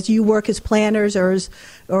like. And as you work as planners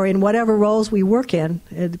or in whatever roles we work in,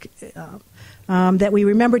 that we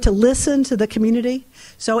remember to listen to the community.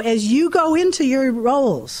 So as you go into your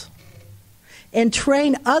roles and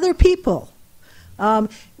train other people,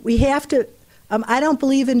 we have to, I don't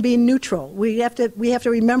believe in being neutral. We have to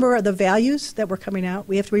remember the values that we're coming out.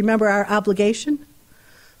 We have to remember our obligation.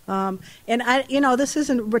 And this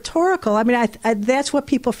isn't rhetorical. I mean, that's what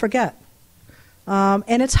people forget.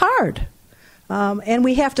 And it's hard. And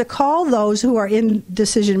we have to call those who are in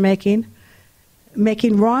decision making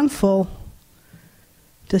wrongful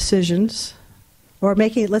decisions, or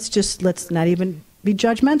let's not even be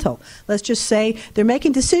judgmental. Let's just say they're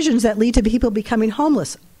making decisions that lead to people becoming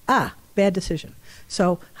homeless. Bad decision.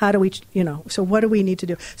 So how do we, so what do we need to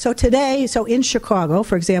do? So today, in Chicago,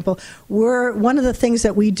 for example, one of the things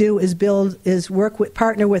that we do is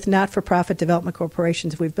partner with not-for-profit development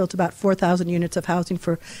corporations. We've built about 4,000 units of housing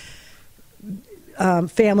for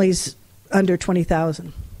families under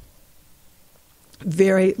 20,000.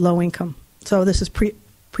 Very low income. So this is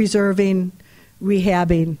preserving,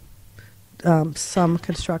 rehabbing, some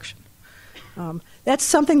construction. That's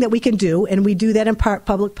something that we can do, and we do that in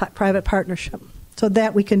public-private partnership. So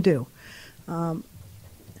that we can do.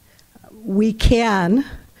 We can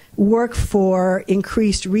work for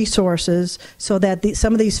increased resources so that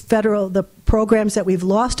some of these the programs that we've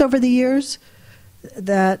lost over the years,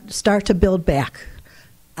 that start to build back.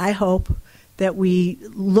 I hope that we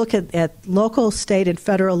look at local, state, and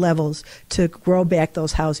federal levels to grow back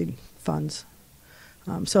those housing funds.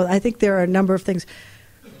 So I think there are a number of things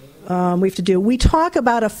we have to do. We talk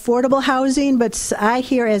about affordable housing, but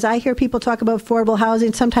as I hear people talk about affordable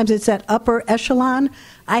housing, sometimes it's that upper echelon.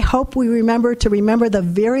 I hope we remember the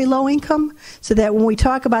very low income, so that when we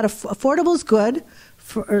talk about affordable is good,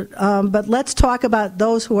 but let's talk about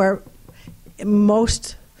those who are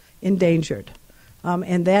most endangered,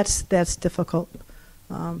 and that's difficult.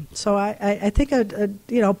 So I think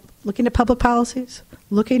looking at public policies,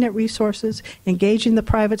 looking at resources, engaging the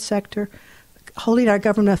private sector, holding our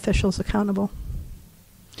government officials accountable.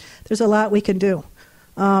 There's a lot we can do,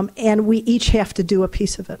 and we each have to do a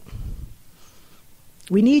piece of it.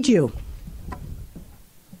 We need you.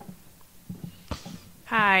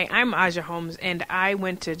 Hi, I'm Aja Holmes, and I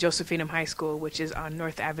went to Josephinum High School, which is on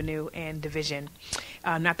North Avenue and Division,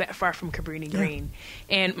 not that far from Cabrini Green.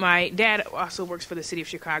 And my dad also works for the city of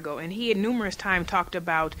Chicago, and he had numerous times talked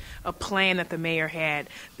about a plan that the mayor had,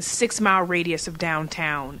 the 6-mile radius of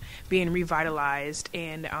downtown being revitalized,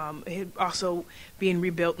 and it also being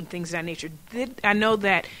rebuilt and things of that nature. I know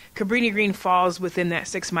that Cabrini Green falls within that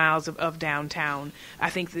 6 miles of downtown. I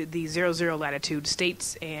think the 00 latitude,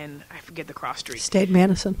 States, and I forget the cross street. State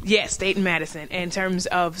Madison. Yes, State and Madison, in terms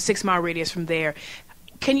of 6-mile radius from there.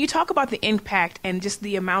 Can you talk about the impact and just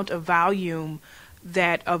the amount of volume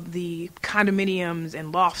that of the condominiums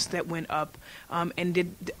and lofts that went up,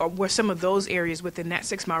 and were some of those areas within that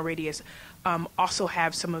 6-mile radius also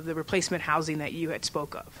have some of the replacement housing that you had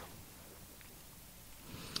spoke of?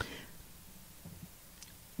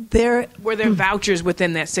 Were there vouchers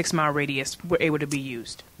within that 6-mile radius were able to be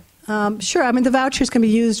used? Sure. I mean, the vouchers can be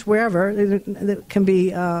used wherever. It can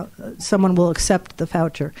be someone will accept the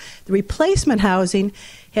voucher. The replacement housing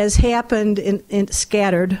has happened in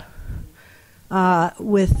scattered,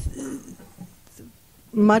 with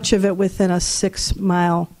much of it within a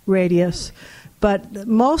 6-mile radius, but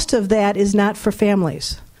most of that is not for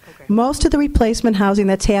families. Okay. Most of the replacement housing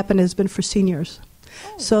that's happened has been for seniors.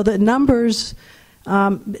 Oh. So the numbers,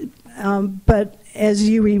 but as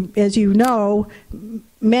you know,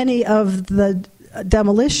 many of the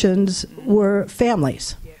demolitions were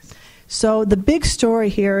families. Yes. So the big story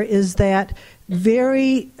here is that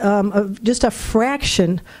just a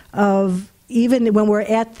fraction of, even when we're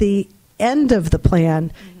at the end of the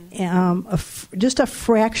plan, just a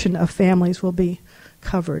fraction of families will be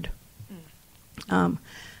covered. And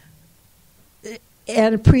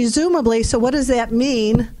presumably, so what does that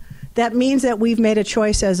mean? That means that we've made a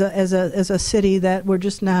choice as a city that we're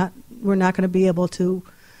not going to be able to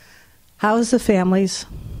house the families.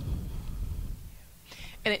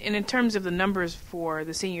 And in terms of the numbers for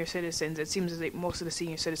the senior citizens, it seems as if most of the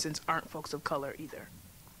senior citizens aren't folks of color either.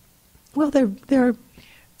 Well,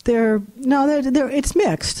 it's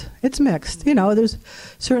mixed. It's mixed. You know, there's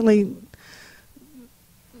certainly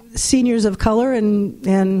seniors of color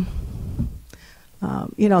and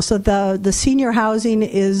so the senior housing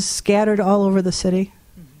is scattered all over the city.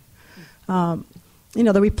 The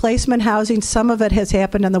replacement housing, some of it has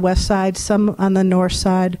happened on the west side, some on the north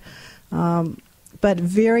side, but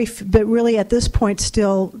really at this point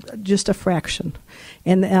still just a fraction.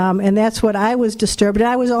 And that's what I was disturbed. And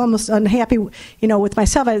I was almost unhappy, with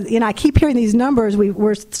myself. I keep hearing these numbers.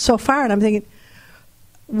 We're so far, and I'm thinking,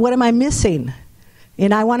 what am I missing?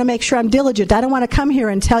 And I want to make sure I'm diligent. I don't want to come here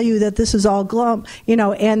and tell you that this is all glum,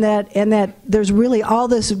 and that there's really all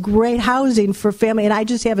this great housing for family, and I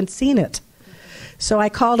just haven't seen it. So I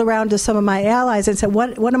called around to some of my allies and said,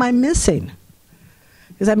 what am I missing?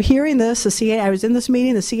 Because I'm hearing this. I was in this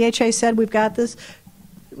meeting. The CHA said we've got this.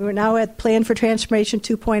 We're now at Plan for Transformation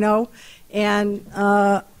 2.0,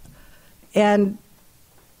 and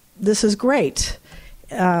this is great.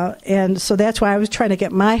 And so that's why I was trying to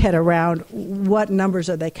get my head around what numbers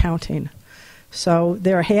are they counting. So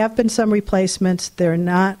there have been some replacements. There are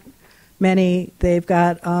not many. They've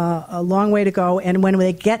got a long way to go. And when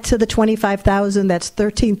they get to the 25,000, that's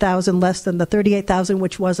 13,000 less than the 38,000,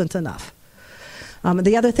 which wasn't enough.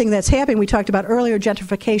 The other thing that's happening, we talked about earlier,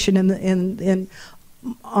 gentrification in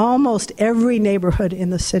almost every neighborhood in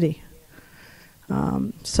the city.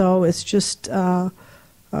 So it's just...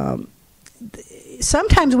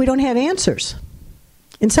 sometimes we don't have answers.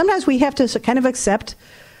 And sometimes we have to kind of accept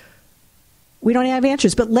we don't have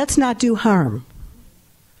answers. But let's not do harm.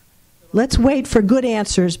 Let's wait for good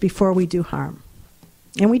answers before we do harm.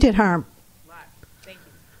 And we did harm. Thank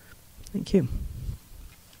you. Thank you.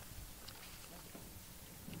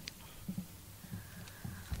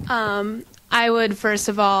 I would first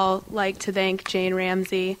of all like to thank Jane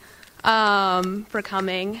Ramsey for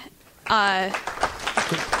coming.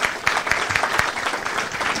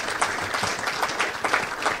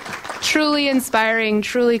 truly inspiring,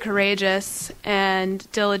 truly courageous,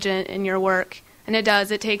 and diligent in your work. And it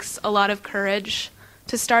does. It takes a lot of courage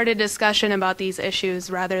to start a discussion about these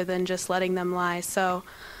issues rather than just letting them lie. So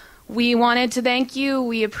we wanted to thank you.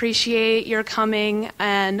 We appreciate your coming,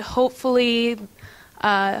 and hopefully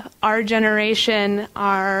our generation,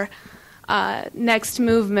 our next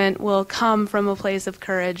movement will come from a place of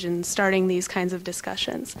courage in starting these kinds of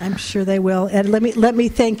discussions. I'm sure they will. And let me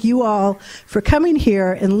thank you all for coming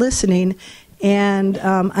here and listening. And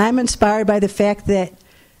I'm inspired by the fact that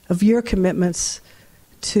of your commitments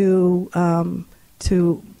to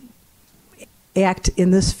act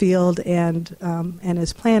in this field and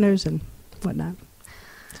as planners and whatnot.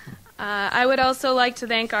 I would also like to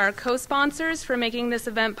thank our co-sponsors for making this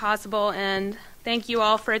event possible, and thank you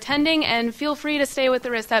all for attending, and feel free to stay with the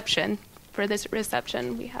reception. For this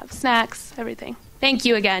reception, we have snacks, everything. Thank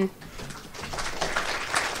you again.